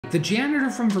the janitor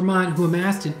from Vermont who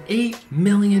amassed an $8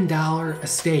 million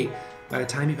estate by the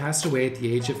time he passed away at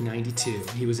the age of 92.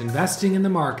 He was investing in the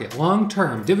market,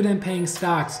 long-term, dividend-paying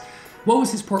stocks. What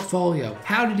was his portfolio?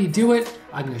 How did he do it?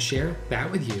 I'm going to share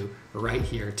that with you right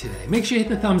here today. Make sure you hit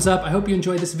the thumbs up. I hope you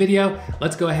enjoyed this video.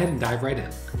 Let's go ahead and dive right in.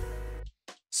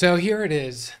 So here it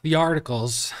is, the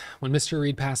articles when Mr.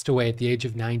 Reed passed away at the age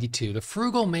of 92. The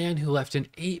frugal man who left an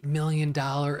 $8 million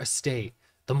estate,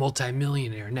 the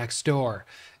multimillionaire next door.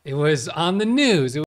 It was on the news.